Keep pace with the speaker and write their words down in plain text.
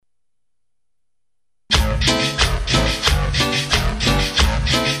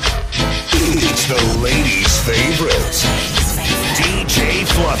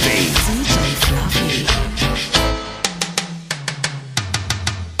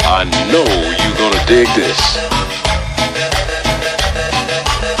I know you're gonna dig this.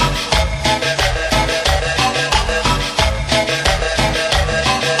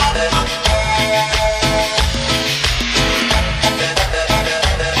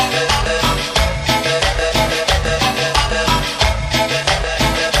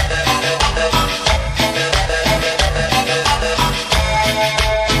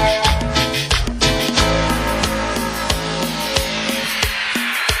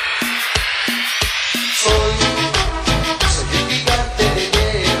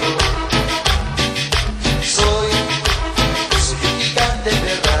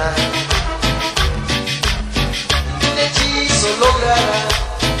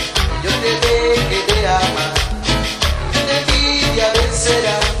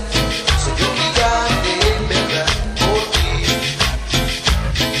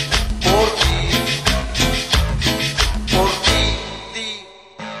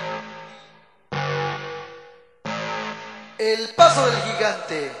 El paso del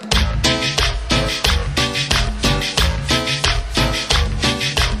gigante.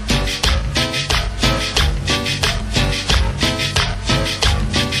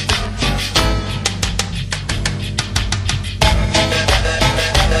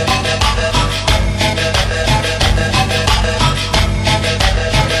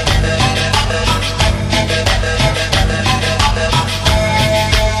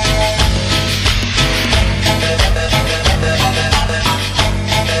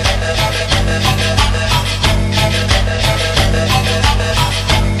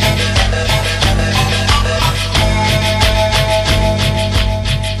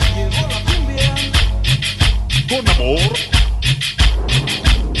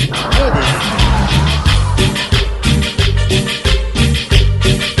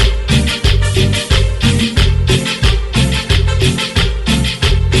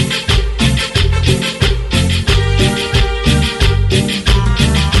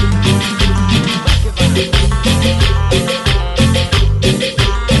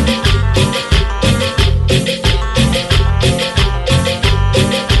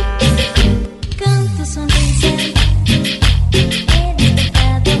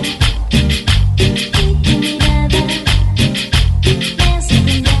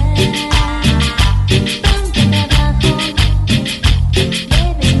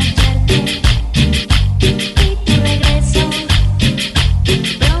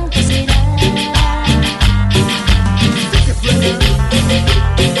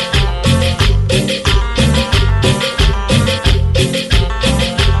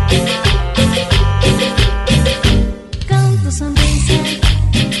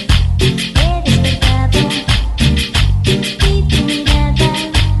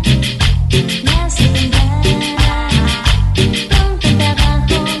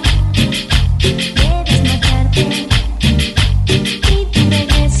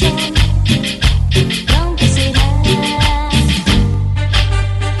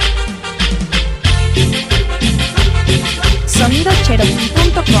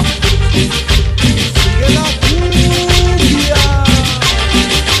 sonidocherokee.com.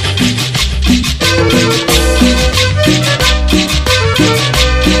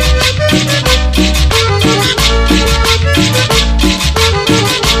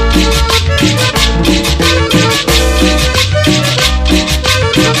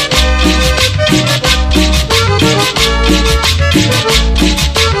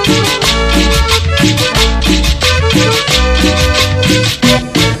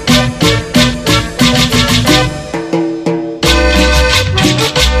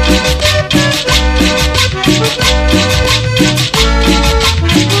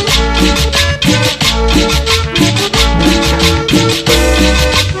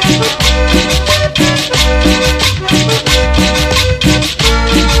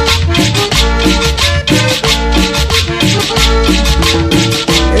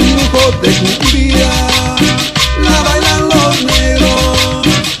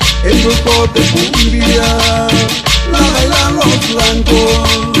 De cumbia, la bailan los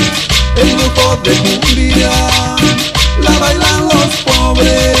blancos. El grupo de cumbia, la bailan los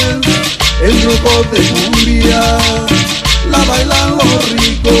pobres. El grupo de cumbia, la bailan los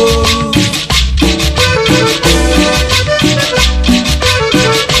ricos.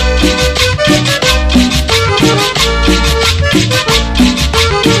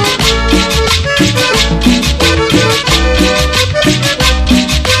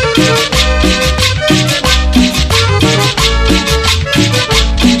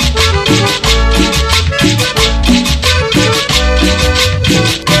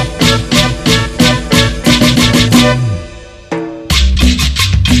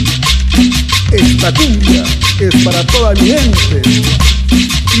 Esta cumbia es para toda mi gente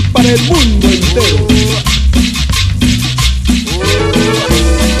y para el mundo entero.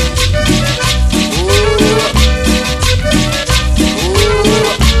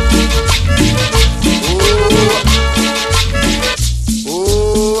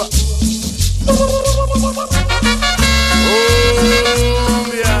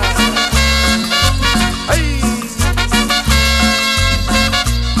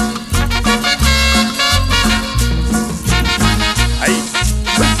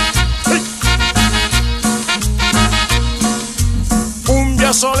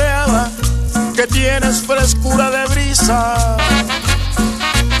 Soleada, que tienes frescura de brisa.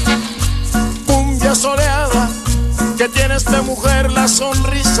 Cumbia soleada, que tienes de mujer la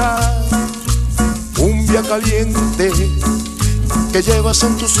sonrisa. Cumbia caliente, que llevas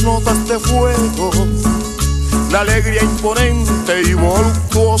en tus notas de fuego la alegría imponente y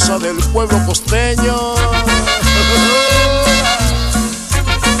voluptuosa del pueblo costeño.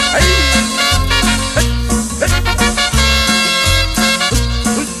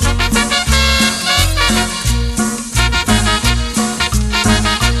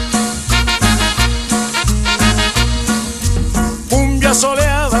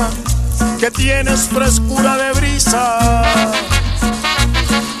 Soleada, que tienes frescura de brisa.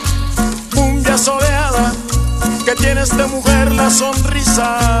 Cumbia soleada, que tienes de mujer la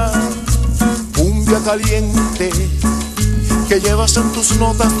sonrisa. Cumbia caliente, que llevas en tus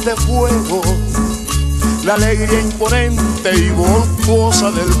notas de fuego la alegría imponente y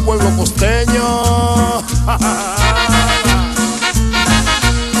voluptuosa del pueblo costeño.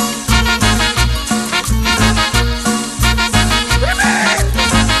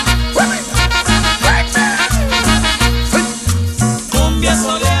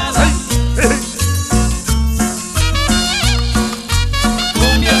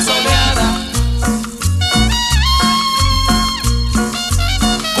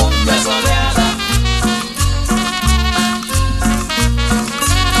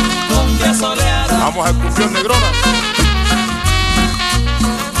 Vamos a cumbión negrona.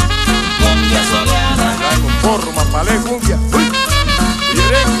 Cumbia soleada. Bailando un porro, mapalé, cumbia. Uy,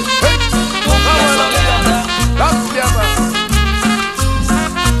 cumbia soleada.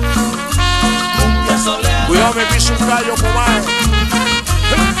 Cumbia soleada. Cuidado, me piso un gallo, comadre.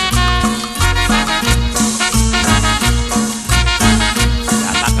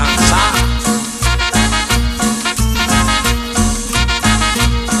 Ya está cansada.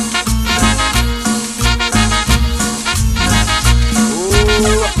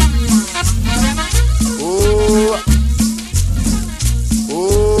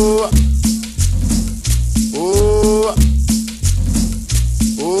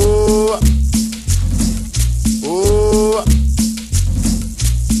 Oh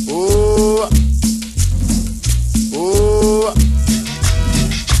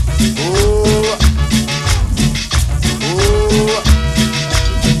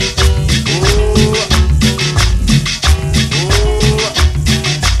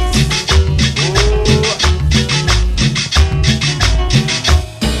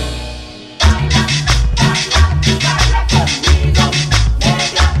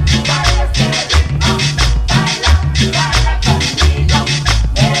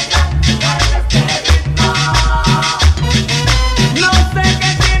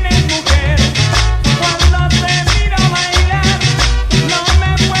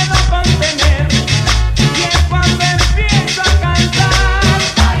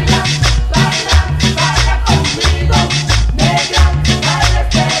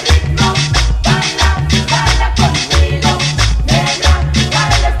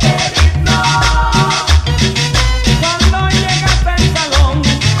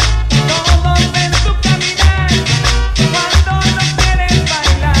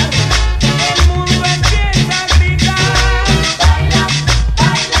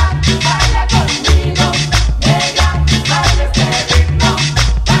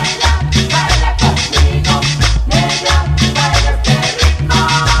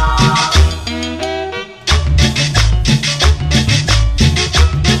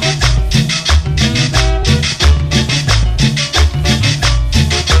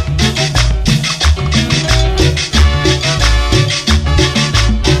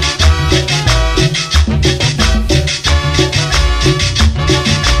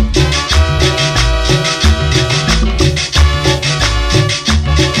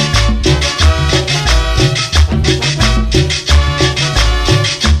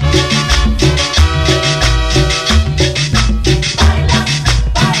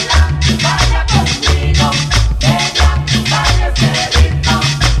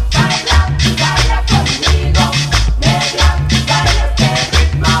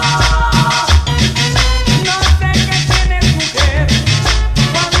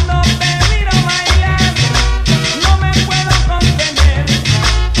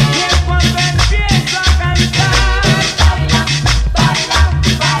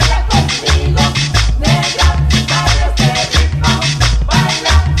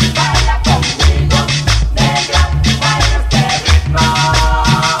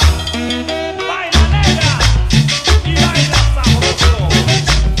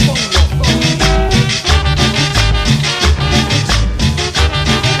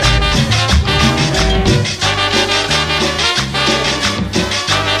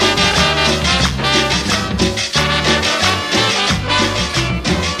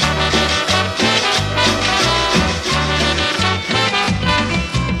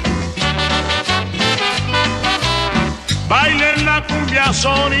cumbia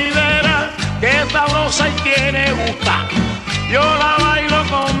sonidera que sabrosa y tiene gusta. Yo la bailo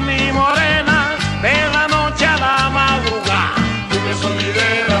con mi morena de la noche a la madrugada. Cumbia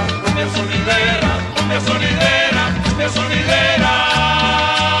sonidera, cumbia sonidera, cumbia sonidera, cumbia sonidera.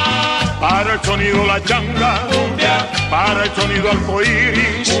 Para el sonido la changa, Cumbia, para el sonido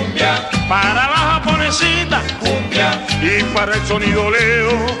arcoíris, cumbia, para la japonesita cumbia, y para el sonido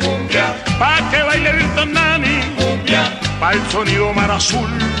Leo, cumbia, para que baile Wilton Nani, cumbia, para el sonido Mar Azul,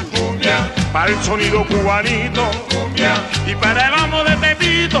 cumbia, para el sonido cubanito cumbia, y para el amo de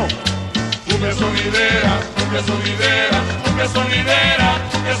Pepito. cumbia sonidera, cumbia sonidera, cumbia sonidera,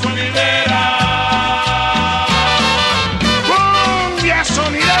 cumbia sonidera. ¡Cumbia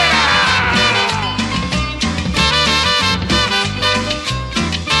sonidera!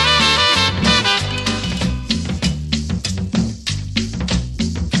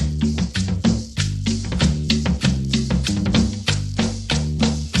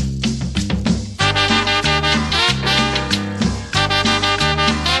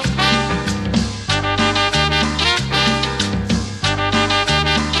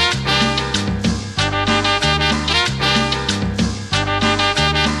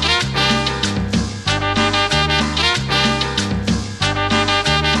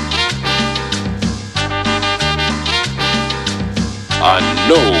 I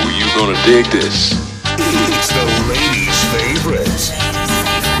know you're gonna dig this. It's the ladies' favorite,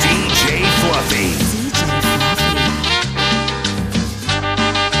 DJ Fluffy.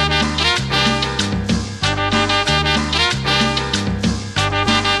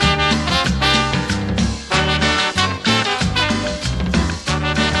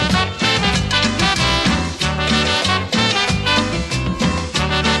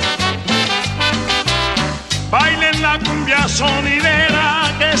 Bailen la cumbia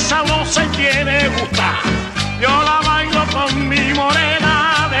sonidera que sabrosa y tiene gusta. Yo la bailo con mi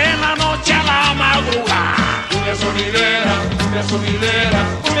morena de la noche a la madrugada. Cumbia sonidera, cumbia sonidera,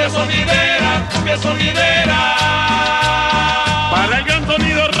 cumbia sonidera, cumbia sonidera. Para el gran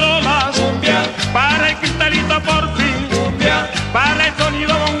sonido Rolas, Cumbia, para el cristalito Porfi, cumbia, para el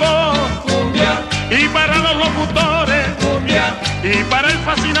sonido bongo cumbia, y para los locutores cumbia, y para el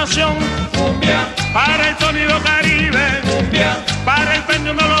fascinación, cumbia, para el sonido Caribe, cumbia, para el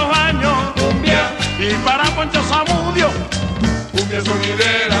peñón de los baños cumbia, y para Poncho Zamudio. cumbia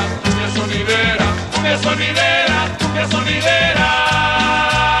sonidera, cumbia sonidera, cumbia sonidera, cumbia sonidera.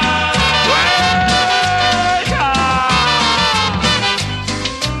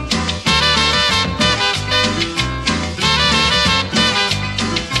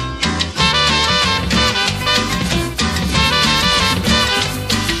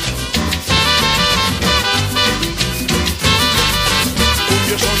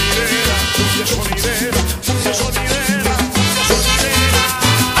 Cumbia sonidera, cumbia sonidera, cumbia sonidera, cumbia sonidera.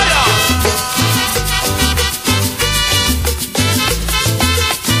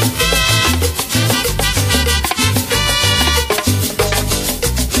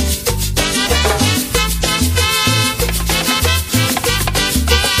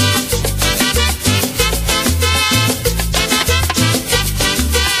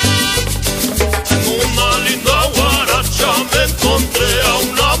 En una linda guaracha me encontré a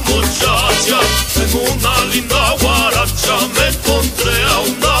una muchacha. En una linda guaracha me encontré a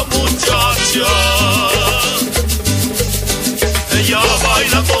una muchacha. Ella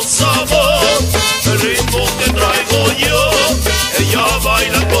baila con sabor el ritmo que traigo yo. Ella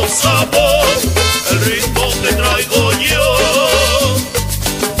baila con sabor el ritmo que traigo yo.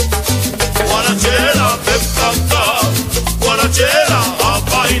 Guarachera, ven pa' acá, guarachera a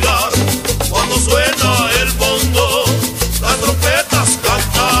bailar. Cuando suena el bongo, las trompetas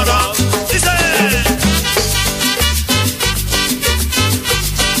cantarán. Dice.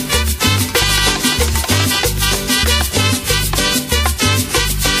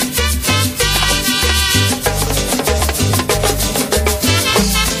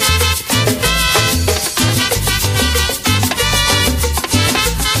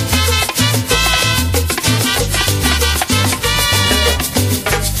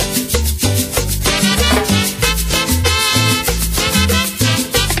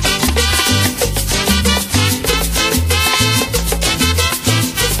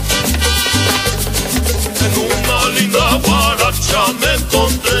 En una linda guaracha me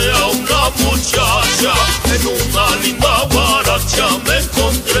encontré a una muchacha. En una linda guaracha me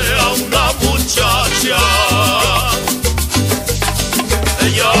encontré a una muchacha.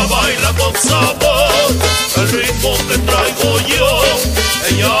 Ella baila con sabor el ritmo que traigo yo.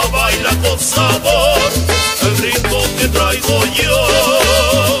 Ella baila con sabor el ritmo que traigo yo.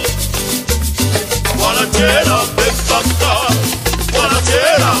 Guarachera, ven pa' acá,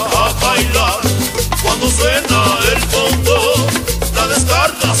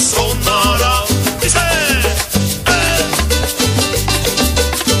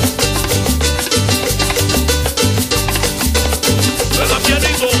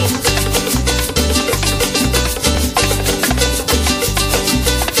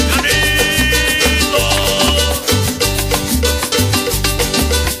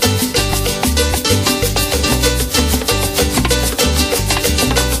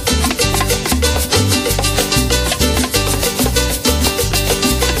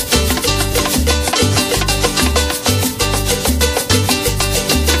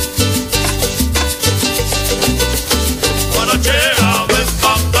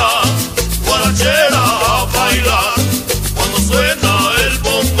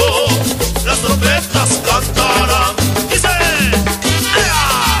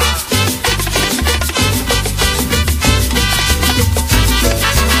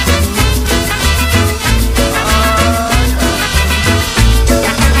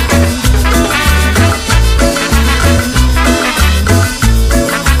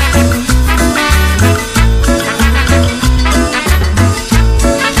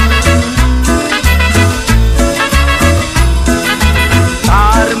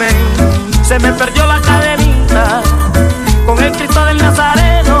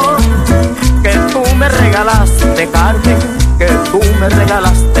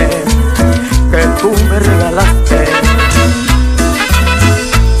 que tú me regalaste.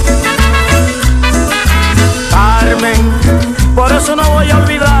 Carmen, por eso no voy a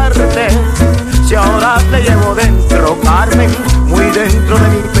olvidarte, si ahora te llevo dentro, Carmen, muy dentro de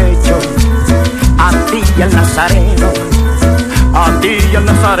mi pecho. A ti y al Nazareno, a ti y al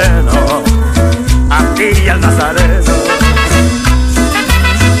Nazareno, a ti y al Nazareno.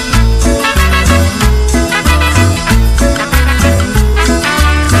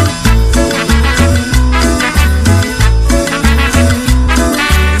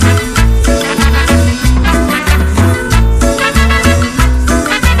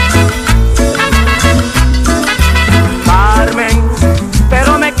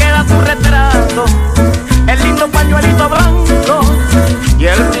 Y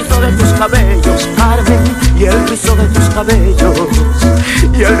el rizo de tus cabellos, Carmen, y el rizo de tus cabellos,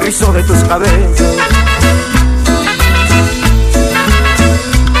 y el rizo de tus cabellos.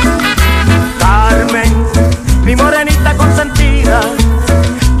 Carmen, mi morenita consentida,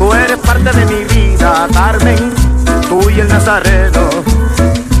 tú eres parte de mi vida, Carmen, tú y el Nazareno,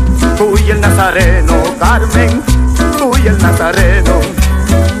 tú y el Nazareno, Carmen, tú y el Nazareno,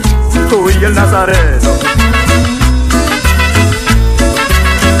 tú y el Nazareno.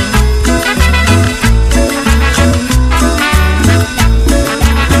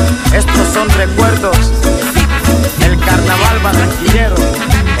 Estos son recuerdos del carnaval barranquillero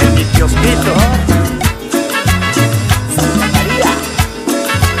en mi kiosquito. Santa María.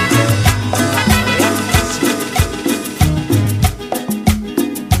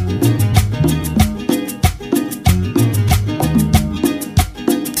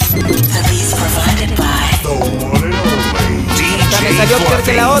 Esta me salió peor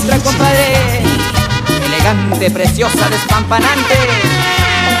que la otra, compadre. Elegante, preciosa, despampanante,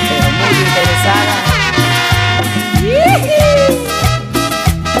 pero muy interesada.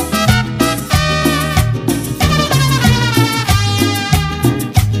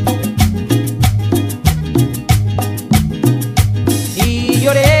 Y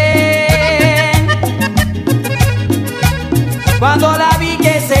lloré cuando la vi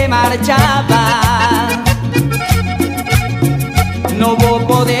que se marchaba. No hubo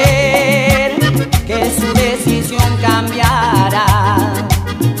poder que su decisión cambiara.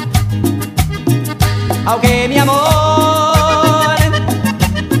 Aunque mi amor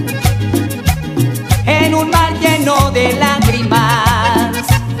en un mar lleno de lágrimas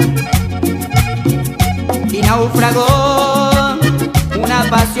y naufragó una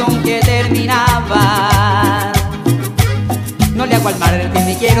pasión que terminaba. No le hago al mar que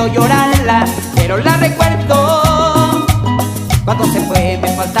ni quiero llorarla, pero la recuerdo. Cuando se fue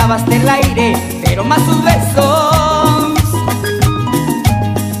me faltaba hasta el aire, pero más sus besos.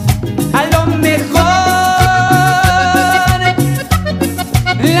 A lo mejor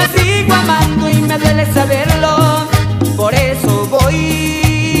la sigo amando y me duele saberlo. Por eso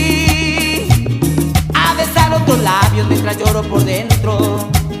voy a besar otros labios mientras lloro por dentro.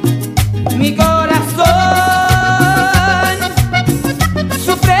 Mi corazón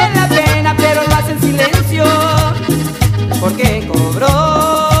sufre la pena, pero lo hace en silencio, porque cobró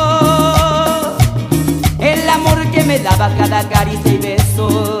el amor que me daba cada caricia y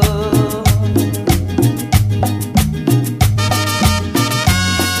beso.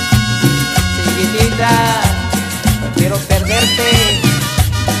 Chiquitita, prefiero perderte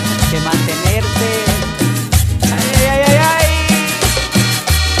que mantenerte. Ay, ay, ay, ay.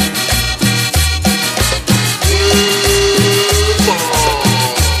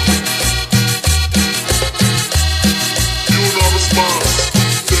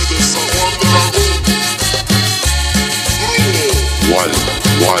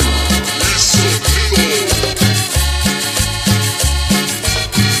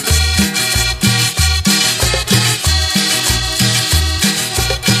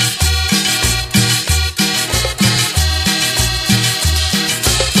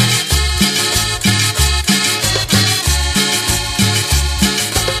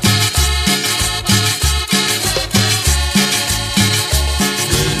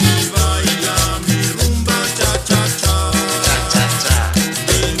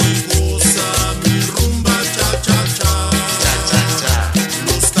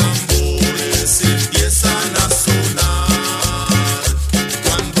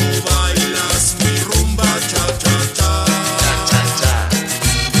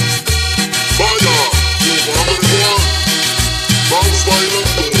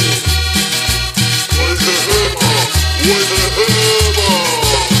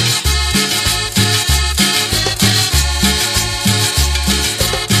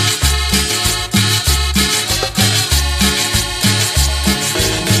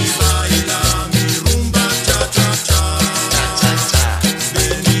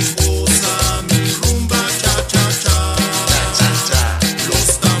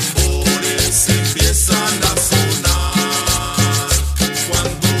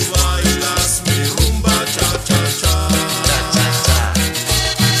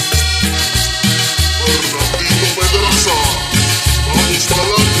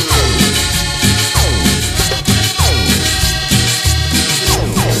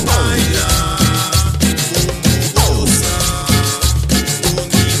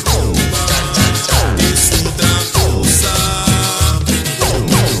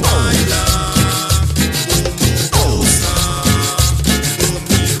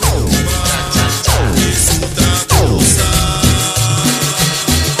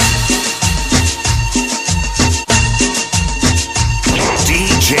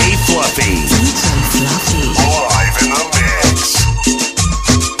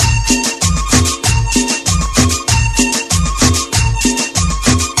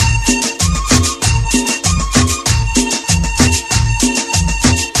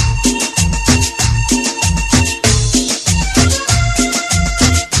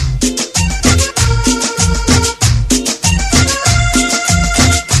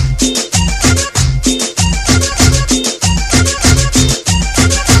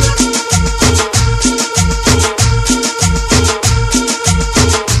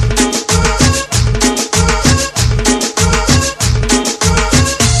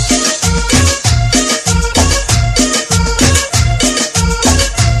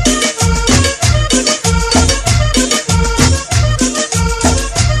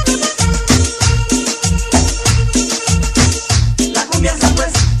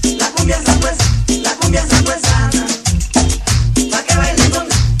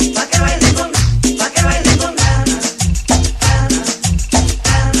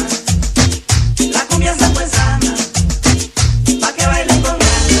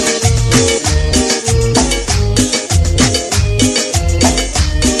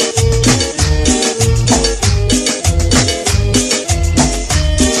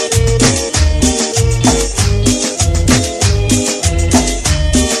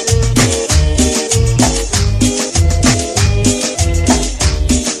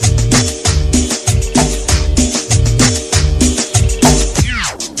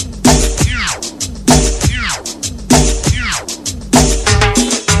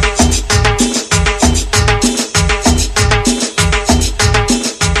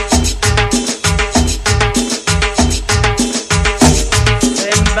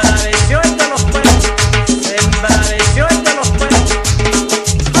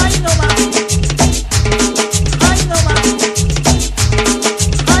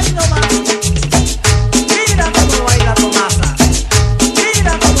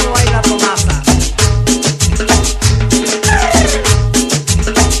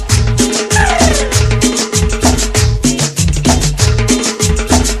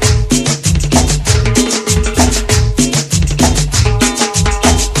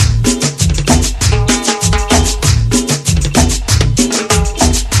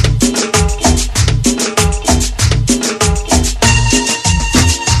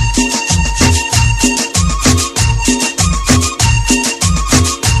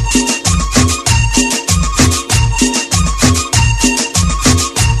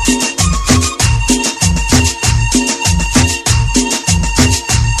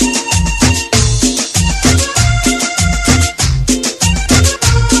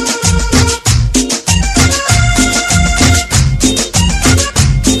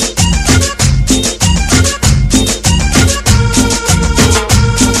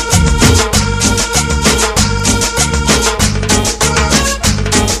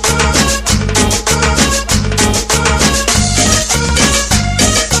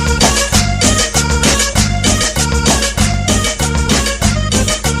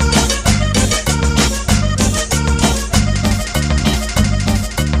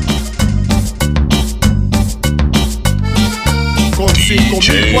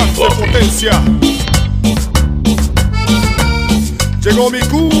 5000 watts de potencia. Llegó mi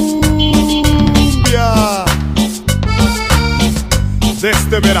cumbia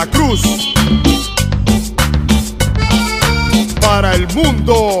desde Veracruz para el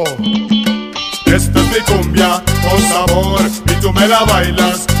mundo. Esta es mi cumbia con sabor y tú me la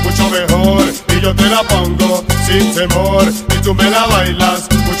bailas mucho mejor y yo te la pongo sin temor y tú me la bailas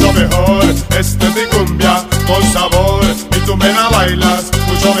mucho mejor. Esta es mi cumbia con sabor y tú me la bailas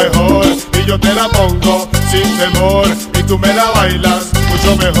mucho mejor y yo te la pongo sin temor y tú me la bailas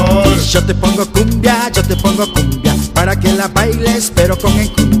mucho mejor. Yo te pongo cumbia para que la bailes pero con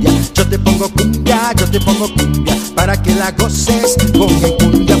enjundia. Yo te pongo cumbia para que la goces con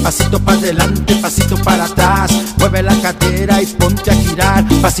enjundia. Pasito para adelante, pasito para atrás, mueve la cadera y ponte a girar.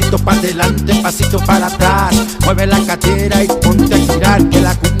 Pasito para adelante, pasito para atrás, mueve la cadera y ponte a girar. Que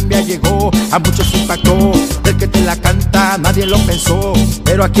la cumbia llegó, a muchos impactó, del que te la canta nadie lo pensó.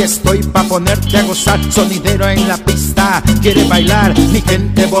 Pero aquí estoy pa' ponerte a gozar, sonidero en la pista. Quiere bailar, mi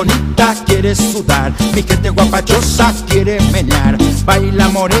gente bonita quiere sudar, mi gente guapachosa quiere menear. Baila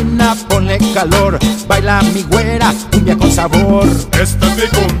morena, ponle calor, baila mi güera, cumbia con sabor. Esta es mi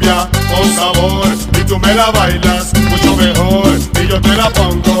cumbia con sabor y tú me la bailas mucho mejor y yo te la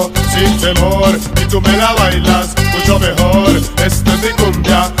pongo sin temor y tú me la bailas mucho mejor. Esta es mi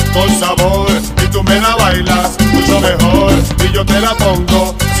cumbia con sabor y tú me la bailas mucho mejor y yo te la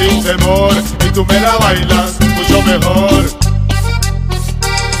pongo sin temor y tú me la bailas mucho mejor.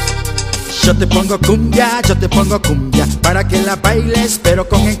 Yo te pongo cumbia para que la bailes pero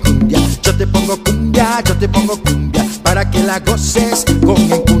con enjundia. Yo te pongo cumbia para que la goces con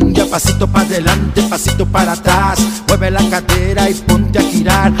enjundia. Pasito para adelante, pasito para atrás, mueve la cadera y ponte a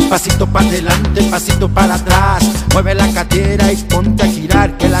girar. Pasito para adelante, pasito para atrás, mueve la cadera y ponte a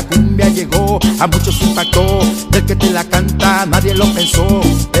girar. Que la cumbia llegó, a muchos impactó, del que te la canta nadie lo pensó.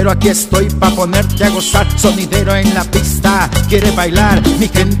 Pero aquí estoy pa' ponerte a gozar, sonidero en la pista. Quiere bailar, mi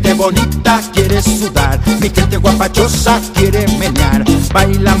gente bonita quiere sudar, mi gente guapachosa quiere menear.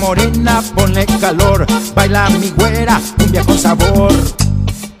 Baila morena, ponle calor, baila mi güera, cumbia con sabor.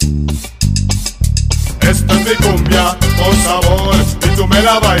 Esta es mi cumbia con sabor y tú me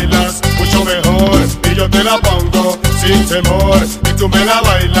la bailas mucho mejor y yo te la pongo sin temor y tú me la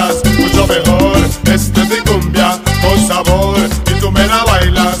bailas mucho mejor. Esta es mi cumbia con sabor y tú me la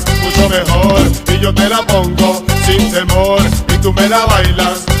bailas mucho mejor y yo te la pongo sin temor y tú me la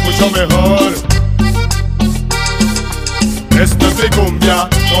bailas mucho mejor. Esta es mi cumbia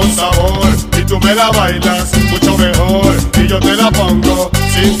con sabor y tú me la bailas mucho mejor y yo te la pongo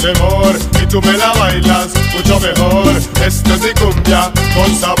sin temor y tú me la bailas mucho mejor. Esta es mi cumbia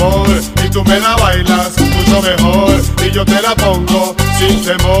con sabor y tú me la bailas mucho mejor y yo te la pongo sin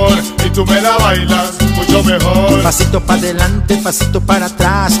temor y tú me la bailas mucho mejor. Pasito para adelante, pasito para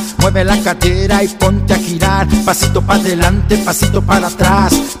atrás, mueve la cadera y ponte a girar. Pasito para adelante, pasito para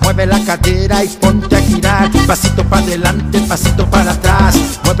atrás, mueve la cadera y ponte a girar. Pasito para adelante, pasito para atrás,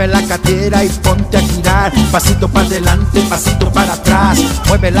 mueve la cadera y ponte a girar. Pasito para adelante, pasito para atrás,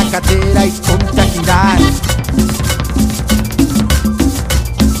 mueve la cadera y ponte a girar.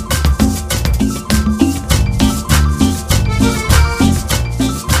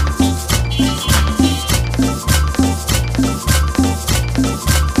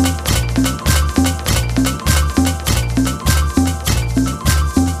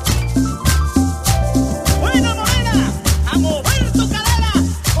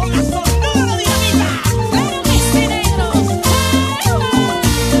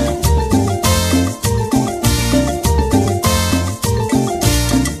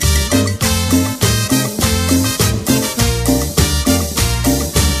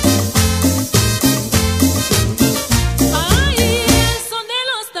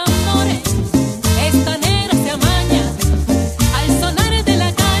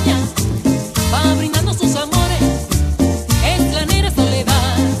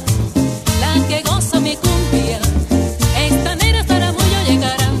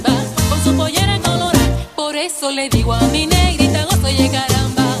 Le digo a mi negrita, gozo y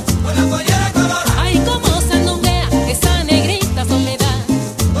caramba. Con la pollera colorada. Ay, cómo se andonguea esa negrita soledad.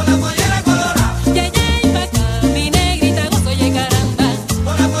 Con la pollera colorada. Ya, y pa' acá, mi negrita, gozo y caramba.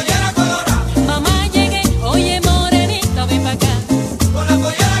 Con la pollera colorada. Mamá llegué, oye morenita, ven pa' acá. Con la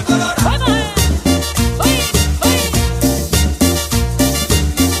pollera colorada. ¡Vamos!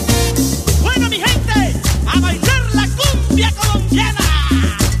 Bueno, mi gente, a bailar la cumbia colombiana.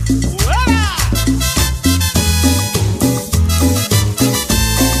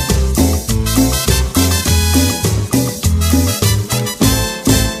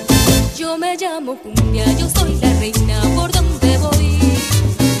 Yo me llamo cumbia, yo soy la reina por donde voy.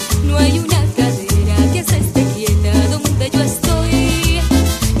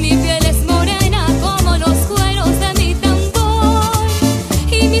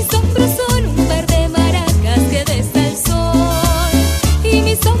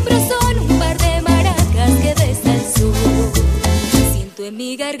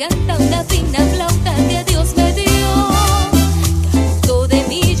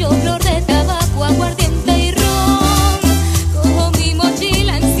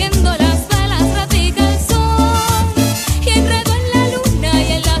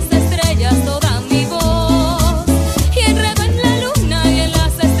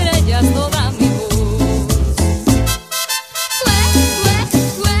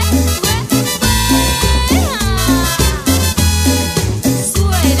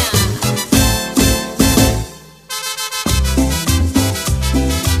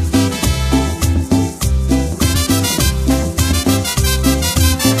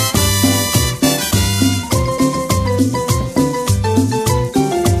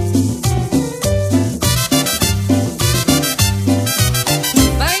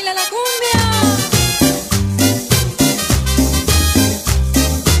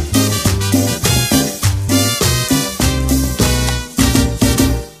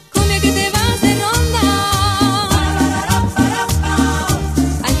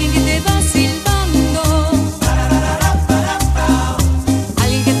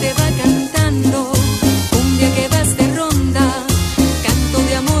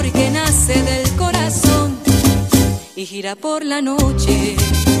 alumbra por la noche,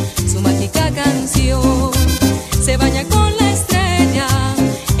 su mágica canción se baña con la estrella,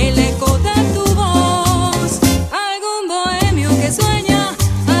 el eco de tu voz. Algún bohemio que sueña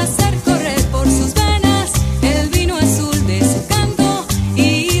hacer correr por sus venas el vino azul de su canto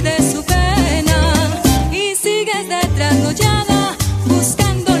y de su pena. Y sigues de trasnochada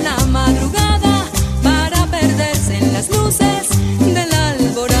buscando la madrugada para perderse en las luces de la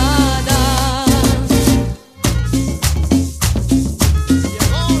alborada.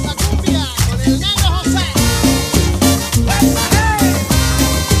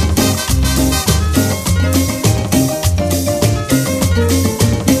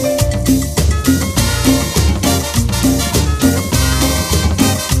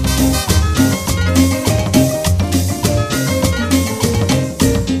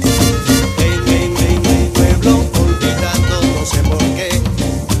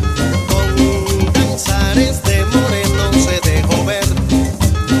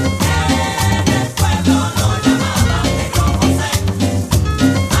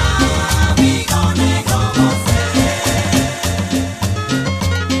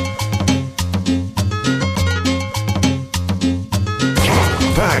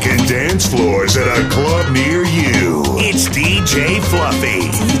 Packing dance floors at a club near you. It's DJ Fluffy.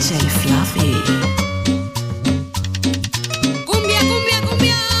 DJ Fluffy. Cumbia, cumbia,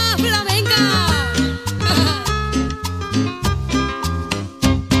 cumbia flamenca.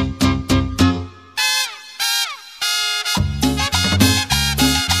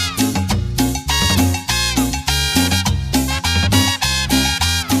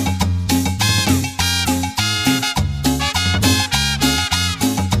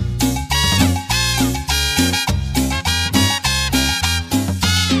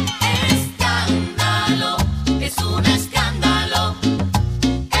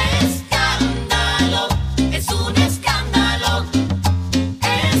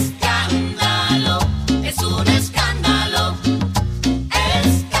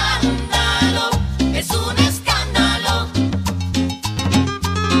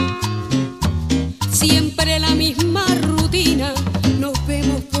 Siempre la misma rutina, nos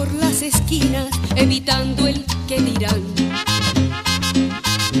vemos por las esquinas, evitando el que dirán.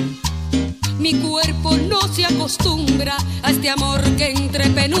 Mi cuerpo no se acostumbra a este amor que entre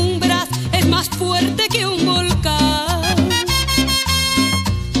penumbras es más fuerte que un volcán.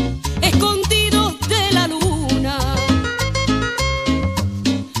 Escondidos de la luna,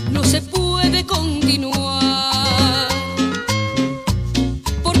 no se puede continuar.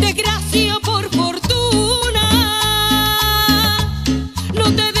 Por desgracia, por fortuna, no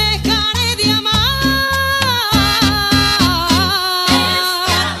te dejaré de amar.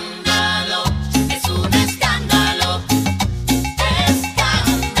 Escándalo, es un escándalo.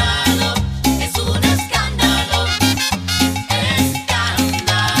 Escándalo, es un escándalo.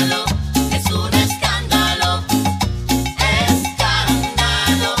 Escándalo, es un escándalo.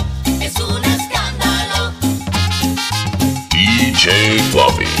 Escándalo, es un escándalo. DJ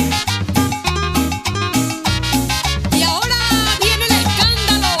Fluffy. Y ahora viene el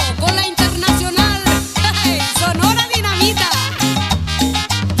escándalo con la internacional Sonora Dinamita.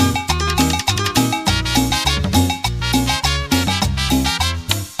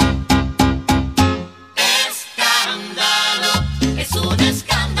 Escándalo, es un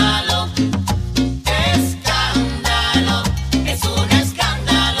escándalo. Escándalo, es un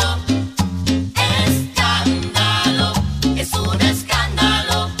escándalo. Escándalo, es un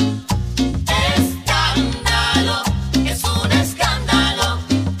escándalo. Escándalo, es un escándalo.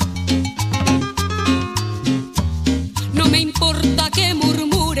 No me importa que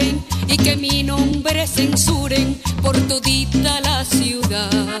murmuren y que mi nombre censuren por todita la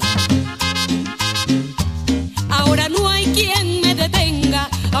ciudad. Ahora no hay quien me detenga,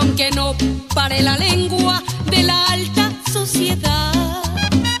 aunque no pare la lengua de la alta sociedad.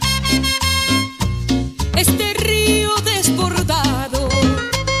 Este río desbordado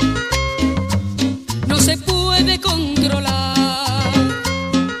no se puede controlar.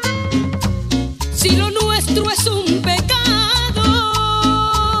 Si lo nuestro es un pecado,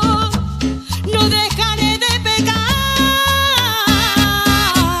 no dejaré de pecar.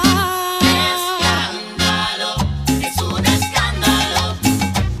 Escándalo, es un escándalo.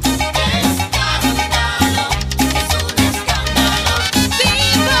 Escándalo, es un escándalo.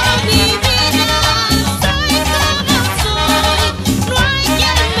 Vivo mi vida, soy como soy. No hay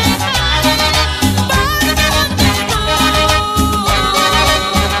quien me pare por donde voy.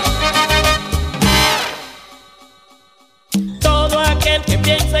 Todo aquel que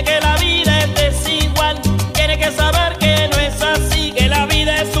piense que la vida es desigual tiene que saber que no es así, que la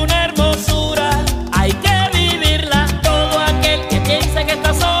vida es una hermosura, hay que vivirla. Todo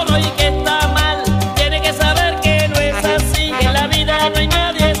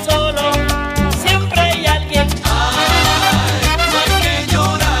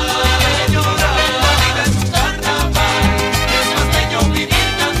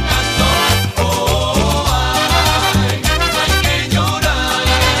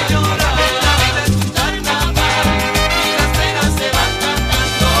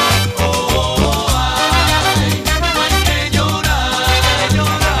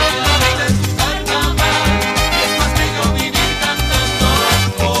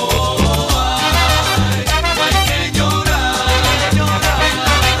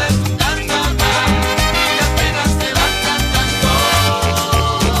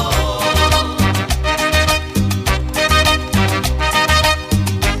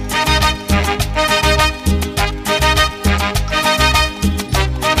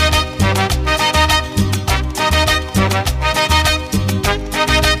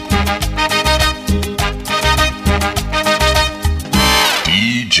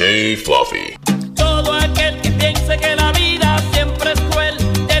DJ Fluffy. Todo aquel que piense que la vida siempre es cruel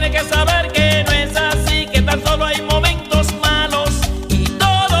tiene que saber que no es así, que tan solo hay momentos malos y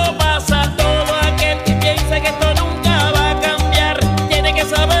todo pasa. Todo aquel que piense que esto nunca va a cambiar tiene que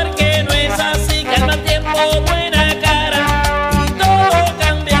saber que no es así, que al mal tiempo buena cara y todo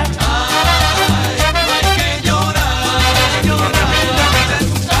cambia. Ay, no hay que llorar, llorar la vida es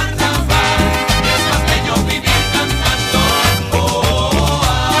un carnaval, es más bello vivir cantando. Oh,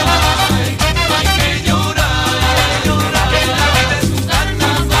 ay, no hay que llorar, llorar la vida es un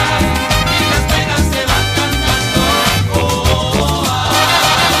carnaval y las penas se van cantando. Oh, ay.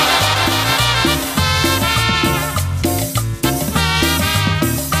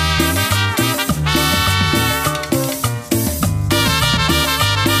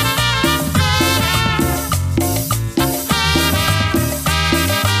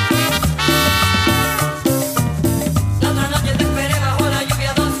 La otra noche te esperé bajo la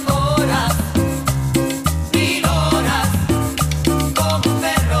lluvia 2 horas, 1000 horas, como un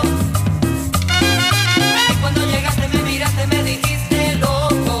perro. Y cuando llegaste me miraste, me dijiste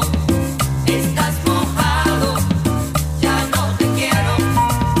loco, estás mojado, ya no te quiero.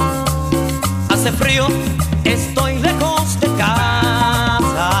 Hace frío, estoy lejos de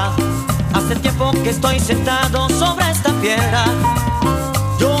casa. Hace tiempo que estoy sentado sobre esta piedra.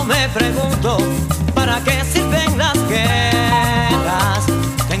 Yo me pregunto, ¿para qué sirven las guerras?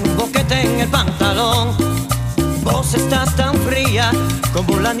 Tengo un boquete en el pantalón. Vos estás tan fría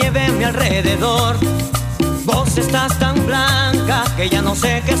como la nieve a mi alrededor. Vos estás tan blanca que ya no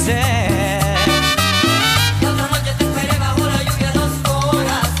sé qué ser. La otra noche te esperé bajo la lluvia 2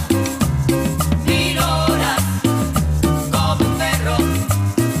 horas, 1000 horas, como un perro.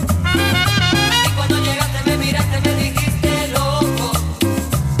 Y cuando llegaste me miraste, me dijiste loco,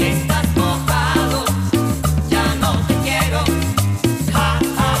 estás mojado, ya no te quiero. Ja,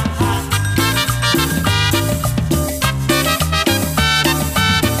 ja, ja.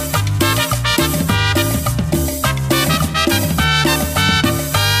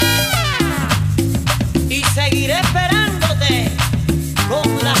 Y seguiré esperándote con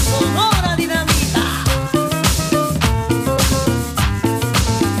la sonora dinamita.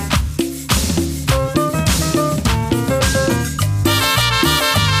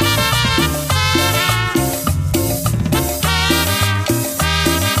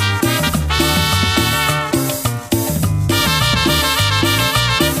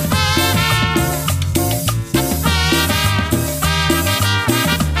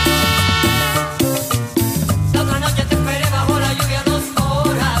 La otra noche te esperé bajo la lluvia 2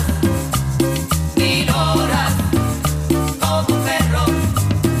 horas, 1000 horas, como un perro.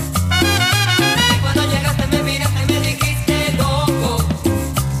 Y cuando llegaste me miraste y me dijiste loco,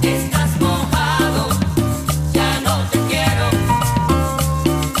 estás mojado, ya no te quiero.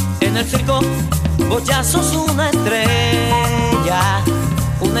 En el circo, vos ya sos una estrella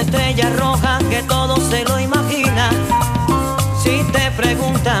roja que todo se lo imagina. Si te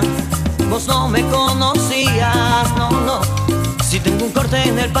preguntan, vos no me conocías, no, no. Si tengo un corte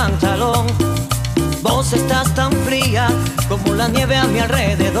en el pantalón, vos estás tan fría como la nieve a mi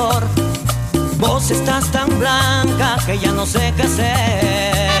alrededor. Vos estás tan blanca que ya no sé qué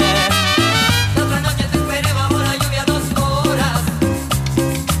hacer. La otra noche te esperé bajo la lluvia 2 horas,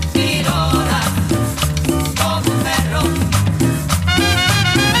 1000 horas, como un perro.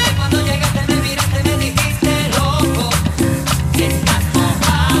 Y cuando llegaste me miraste, me dijiste loco, estás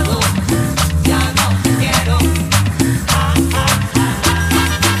mojado, ya no te quiero. Ja, ja,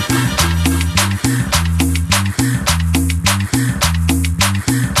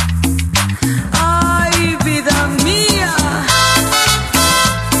 Ay, vida mía.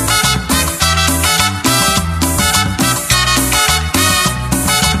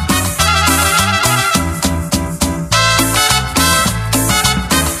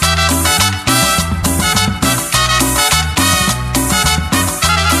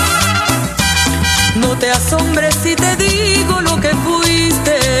 No te asombres si te digo lo que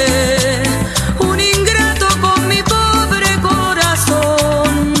fuiste, un ingrato con mi pobre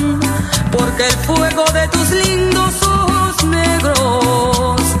corazón, porque el fuego de tus lindos ojos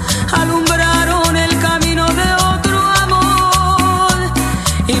negros alumbraron el camino de otro amor,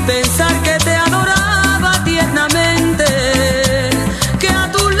 y pensar que te adoraba tiernamente, que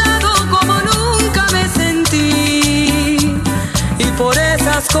a tu lado como nunca me sentí, y por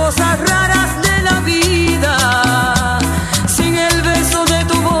esas cosas raras de la vida, sin el beso de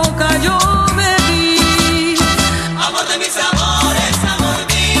tu boca yo me vi. Amor de mis amores, amor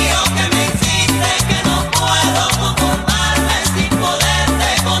mío, que me hiciste que no puedo conformarme sin poderte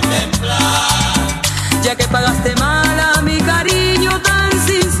contemplar. Ya que pagaste mal a mi cariño tan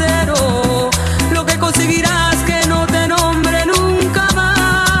sincero,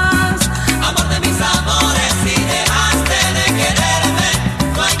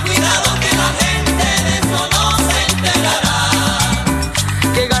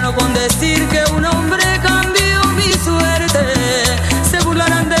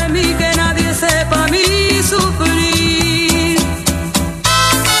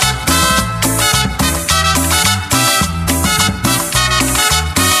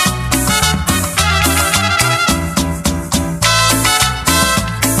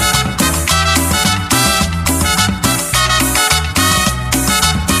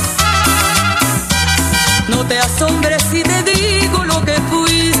 veas, hombre, si te digo lo que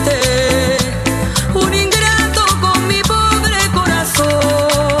fuiste, un ingrato con mi pobre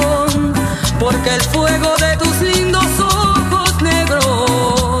corazón, porque el fuego de tus lindos ojos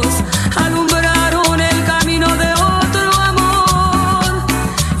negros alumbraron el camino de otro amor,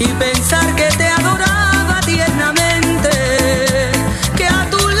 y pensar que te adoraba tiernamente, que a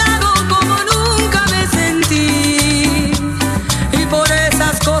tu lado como nunca me sentí, y por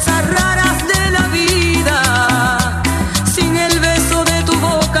esas cosas raras de la vida, sin el beso de tu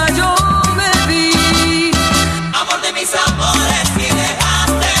boca yo me vi. Amor de mis amores, si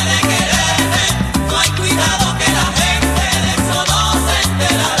dejaste de quererme, no hay cuidado que la gente de eso no se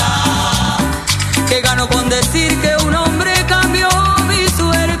enterará. Que gano con decir que un hombre cambió mi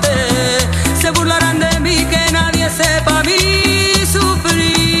suerte, se burlarán de mí, que nadie sepa mi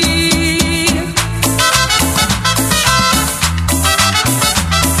sufrir.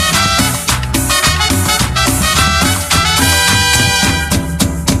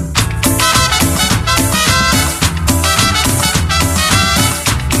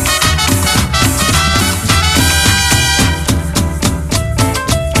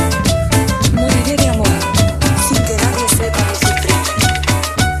 Moriré de amor sin que nadie sepa mi sufrir.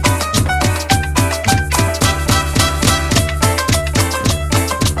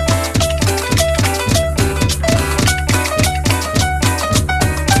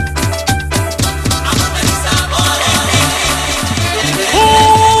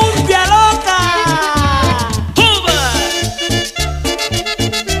 ¡Cumbia loca! ¡Cuba!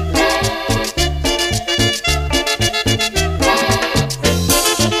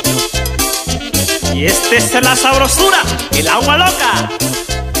 Y esta es la sabrosura, el agua loca.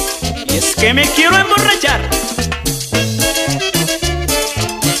 Y es que me quiero emborrachar.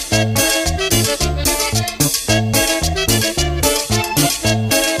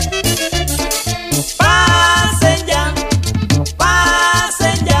 Pasen ya,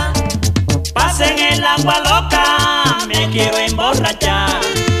 pasen ya, pasen el agua loca, me quiero emborrachar.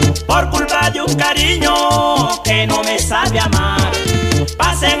 Por culpa de un cariño que no me sabe amar.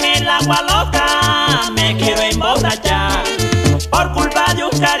 Pasen el agua loca, me quiero emborrachar. Por culpa de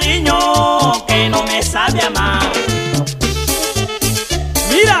un cariño que no me sabe amar.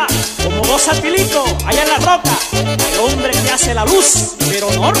 Mira como goza Tilico allá en la roca, el hombre que hace la luz,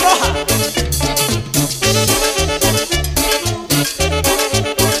 pero no roja.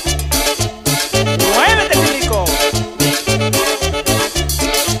 Muévete, Tilico.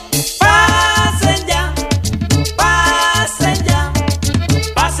 Pasen ya, pasen ya,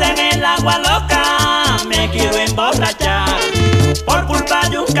 pasen el agua loca, me quiero emborrachar. Por culpa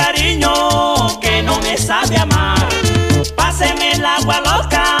de un cariño que no me sabe amar. Pásenme el agua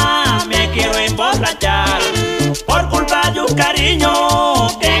loca, me quiero emborrachar. Por culpa de un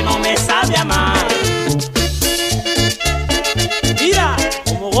cariño que no me sabe amar. Mira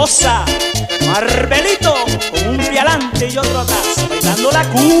cómo goza Marbelito con un pie adelante y otro atrás, bailando la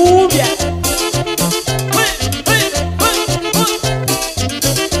cumbia.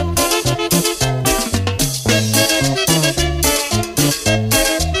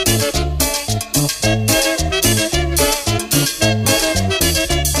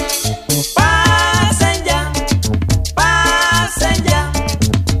 Pasen ya, pasen ya,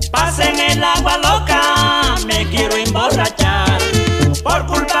 pasen el agua loca, me quiero emborrachar. Por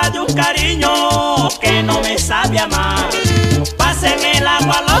culpa de un cariño que no me sabe amar. Pásenme el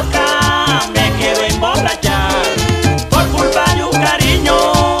agua loca, me quiero emborrachar. Por culpa de un cariño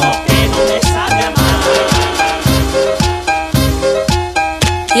que no me sabe amar.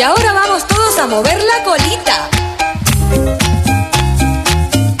 Y ahora vamos todos a mover la colita.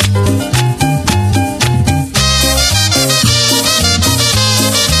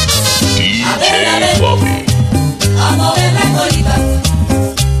 A ver, a mover la colita.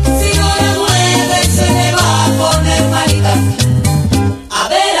 Si no la mueve se le va a poner malita. A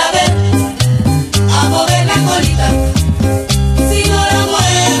ver, a mover la colita. Si no la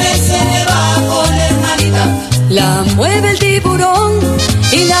mueve se le va a poner malita. La mueve el tiburón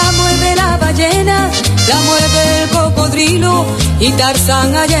y la mueve la ballena, la mueve el cocodrilo y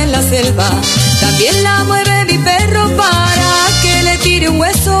Tarzán allá en la selva. También la mueve mi perro para que le tire un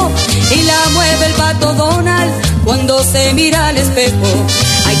hueso, y la mueve el pato Donald cuando se mira al espejo.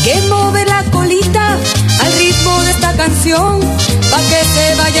 Hay que mover la colita al ritmo de esta canción, pa' que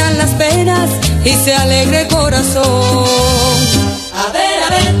se vayan las penas y se alegre el corazón. A ver,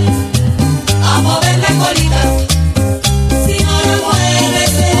 a mover la colita. Si no la mueve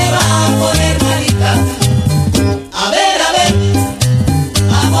se le va a poner malita. A ver,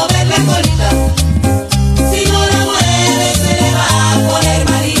 a mover la colita. Si no la mueve se le va a poner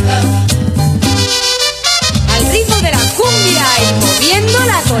malita. Al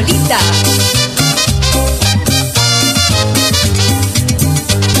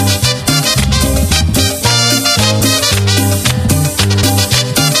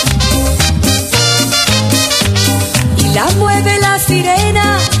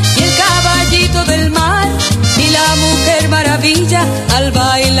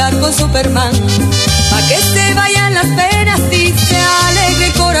con Superman. Pa' que se vayan las penas y se alegre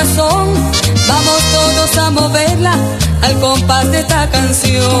el corazón. Vamos todos a moverla al compás de esta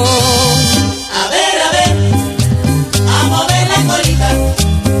canción. A ver, a mover la colita.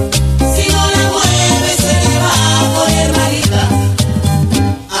 Si no la mueve se le va a poner malita.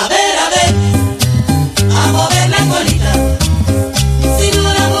 A ver, a mover la colita. Si no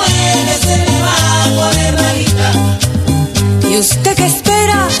la mueve se le va a poner malita. ¿Y usted qué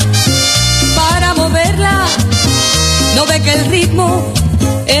espera para moverla? ¿No ve que el ritmo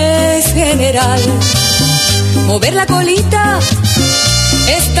es general? Mover la colita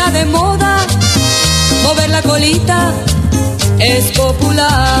está de moda. Mover la colita es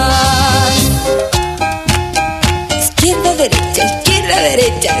popular. Izquierda,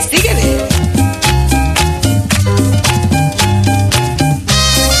 derecha, sígueme.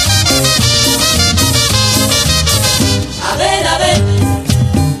 A ver,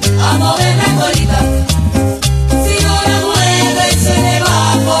 a mover la colita. Si no la mueve se le va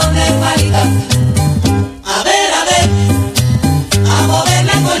a poner malita. A ver, a mover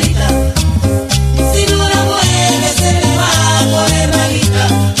la colita. Si no la mueve se le va a poner malita.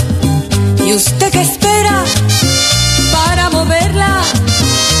 ¿Y usted qué espera para moverla?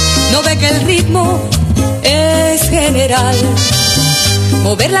 ¿No ve que el ritmo es general?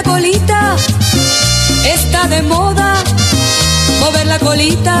 Mover la colita está de moda. Mover la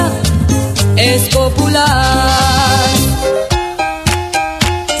colita es popular.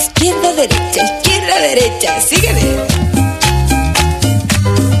 Izquierda, derecha, sígueme.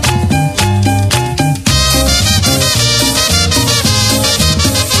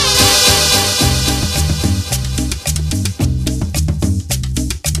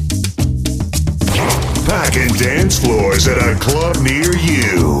 Packing dance floors at a club near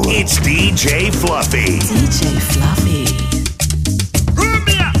you. It's DJ Fluffy. DJ Fluffy.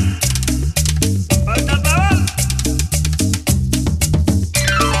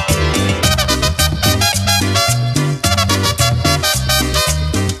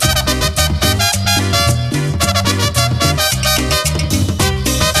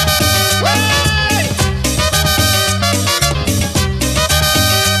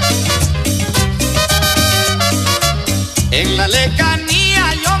 En la lejanía,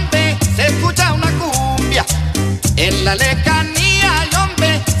 hombre, se escucha una cumbia. En la lejanía,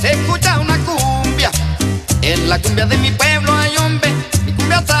 hombre, se escucha una cumbia. En la cumbia de mi pueblo, hay hombre, mi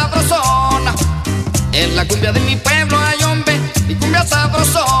cumbia sabrosona. En la cumbia de mi pueblo, hay hombre, mi cumbia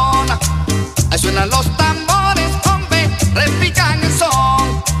sabrosona. Ahí suenan los tambores, hombre, repican el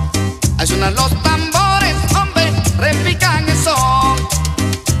son. Ahí suenan los tambores, hombre, repican el son.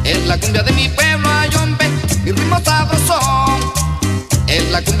 En la cumbia de mi pueblo, hay hombre, mi ritmo sabrosón.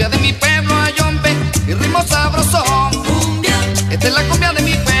 En la cumbia de mi pueblo hay hombre, mi ritmo sabrosón. Cumbia. Esta es la cumbia de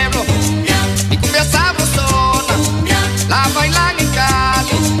mi pueblo. Cumbia. Mi cumbia sabrosona. Cumbia. La bailan en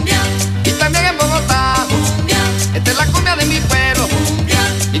Cali. Cumbia. Y también en Bogotá. Cumbia. Esta es la cumbia de mi pueblo. Cumbia.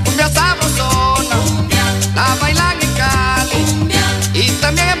 Mi cumbia sabrosona. Cumbia. La bailan en Cali. Cumbia. Y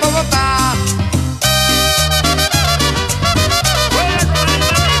también en Bogotá.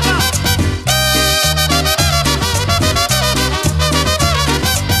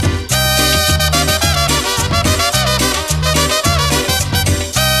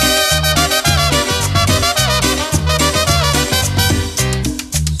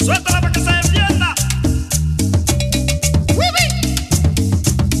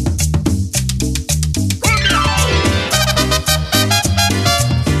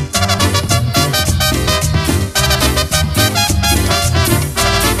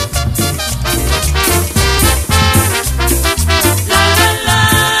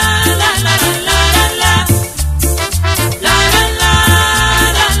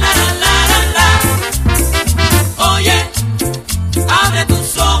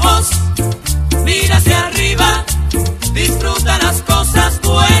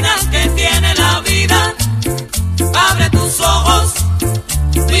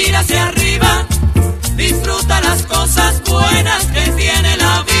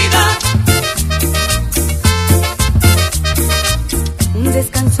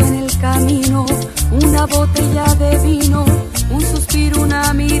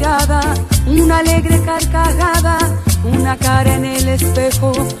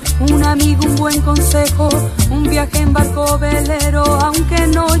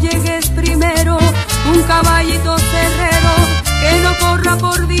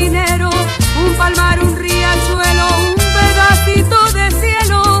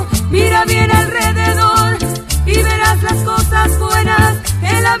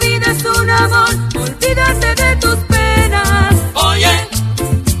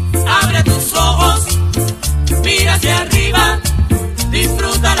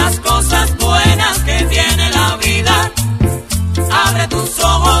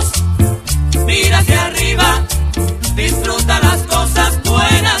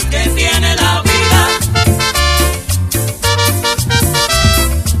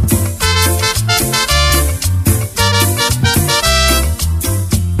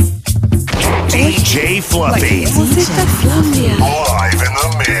 Fluffy. Live in the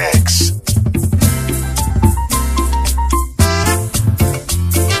mix.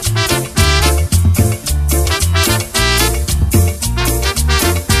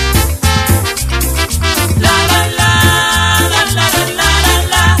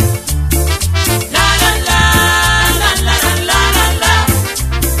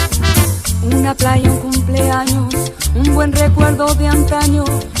 Una playa, un cumpleaños, un buen recuerdo de antaño,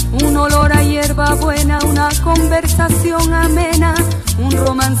 un olor a hierba buena, una conversación amena, un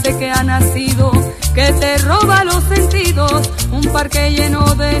romance que ha nacido, que te roba los sentidos, un parque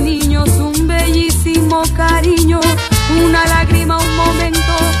lleno de niños, un bellísimo cariño, una lágrima, un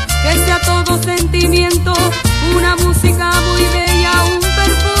momento, que sea todo sentimiento, una música muy bella, un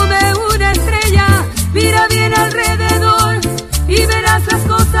perfume, una estrella. Mira bien alrededor y verás las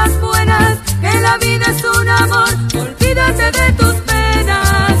cosas buenas, que la vida es un amor, olvídate de tus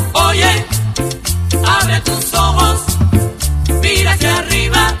penas. Oye, abre tus ojos, mira hacia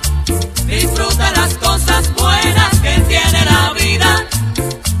arriba, disfruta las cosas buenas que tiene la vida.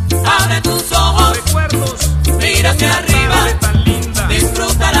 Abre tus ojos, mira hacia arriba,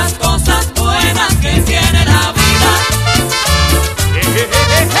 disfruta las cosas buenas que tiene la vida.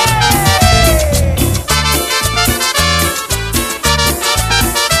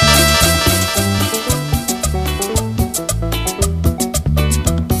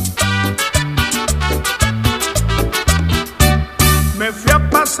 Me fui a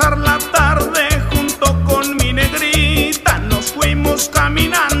pasar la tarde junto con mi negrita, nos fuimos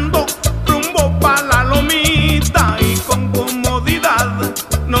caminando rumbo pa' la lomita y con comodidad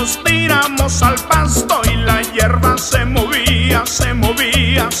nos tiramos al pasto y la hierba se movía, se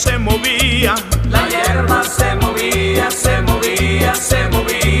movía, se movía. La hierba se movía, se movía, se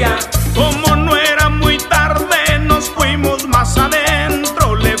movía. Como no era muy tarde, nos fuimos más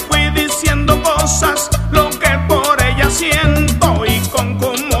adentro, le fui diciendo cosas, lo que por ella siento y con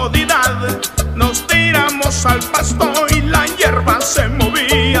comodidad nos tiramos al pasto y la hierba se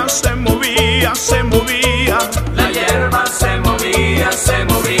movía, se movía, se movía. La hierba se movía, se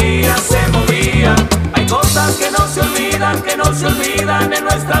movía, se movía. Hay cosas que no se olvidan, que no se olvidan en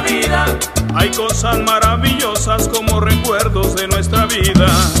nuestra vida. Hay cosas maravillosas como recuerdos de nuestra vida.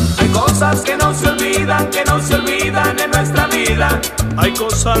 Hay cosas que no se olvidan, que no se olvidan en nuestra vida. Hay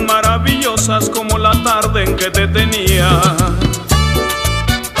cosas maravillosas como la tarde en que te tenía.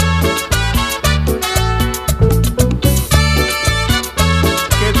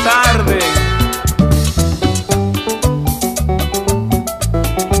 ¡Qué tarde!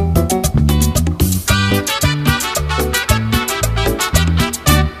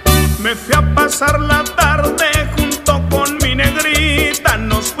 Me fui a pasar la tarde junto con mi negrita,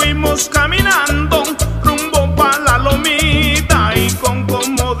 nos fuimos caminando rumbo pa' la lomita y con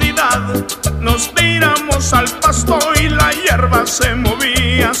comodidad nos tiramos al pasto y la hierba se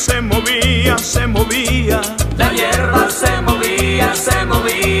movía, se movía, se movía. La hierba se movía, se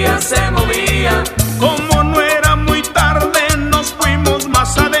movía, se movía. Como no era muy tarde, nos fuimos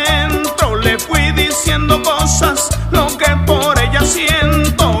más adentro, le fui diciendo cosas, lo que por ella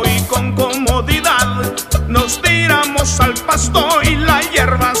siento y con comodidad nos tiramos al pasto y la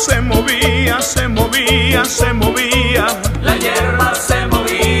hierba se movía, se movía, se movía. La hierba se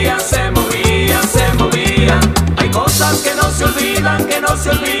movía, se movía, se movía. Hay cosas que no se olvidan, que no se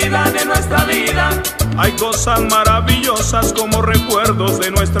olvidan en nuestra vida. Hay cosas maravillosas como recuerdos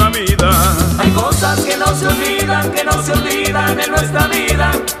de nuestra vida. Hay cosas que no se olvidan, que no se olvidan en nuestra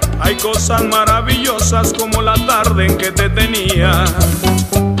vida. Hay cosas maravillosas como la tarde en que te tenía.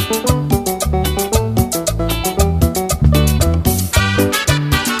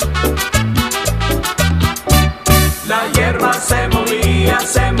 La hierba se movía,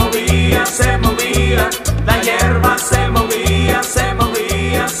 se movía, se movía. La hierba se movía, se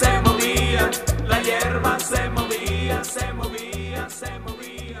movía, se movía. La hierba se movía, se movía, se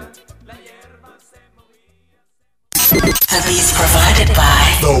movía. La hierba se movía. The beats provided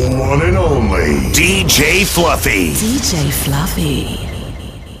by The one and only DJ Fluffy. DJ Fluffy.